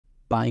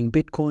buying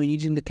Bitcoin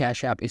using the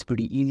Cash App is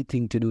pretty easy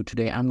thing to do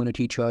today. I'm going to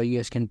teach you how you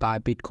guys can buy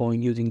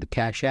Bitcoin using the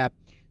Cash App.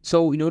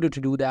 So in order to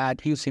do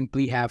that, you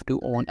simply have to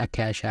own a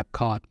Cash App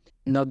card.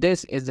 Now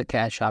this is the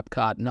Cash App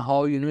card. Now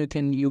how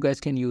you guys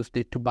can use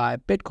it to buy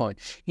Bitcoin.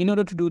 In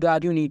order to do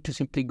that, you need to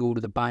simply go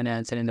to the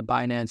Binance, and in the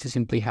Binance you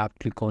simply have to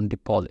click on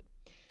deposit.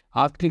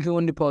 After clicking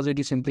on deposit,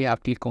 you simply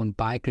have to click on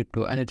buy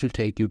crypto, and it will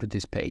take you to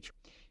this page.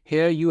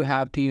 Here you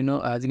have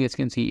to, as you guys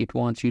can see, it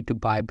wants you to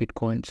buy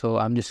Bitcoin. So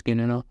I'm just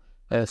gonna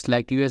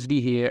select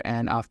USD here,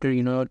 and after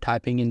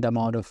typing in the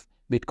amount of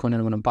Bitcoin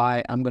I'm gonna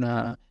buy, I'm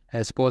gonna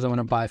suppose I want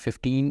to buy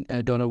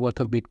 $15 worth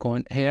of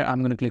Bitcoin. Here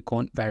I'm gonna click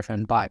on verify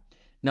and buy.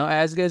 Now,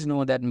 as you guys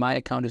know that my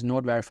account is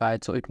not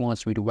verified, so it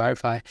wants me to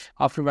verify.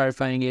 After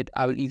verifying it,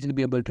 I will easily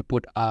be able to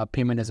put a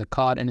payment as a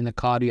card, and in the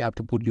card you have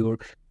to put your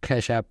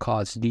Cash App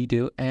card's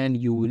detail, and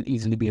you will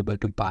easily be able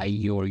to buy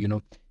your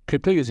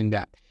crypto using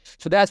that.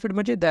 So that's pretty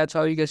much it. That's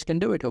how you guys can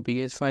do it. Hope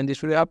you guys find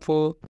this really helpful.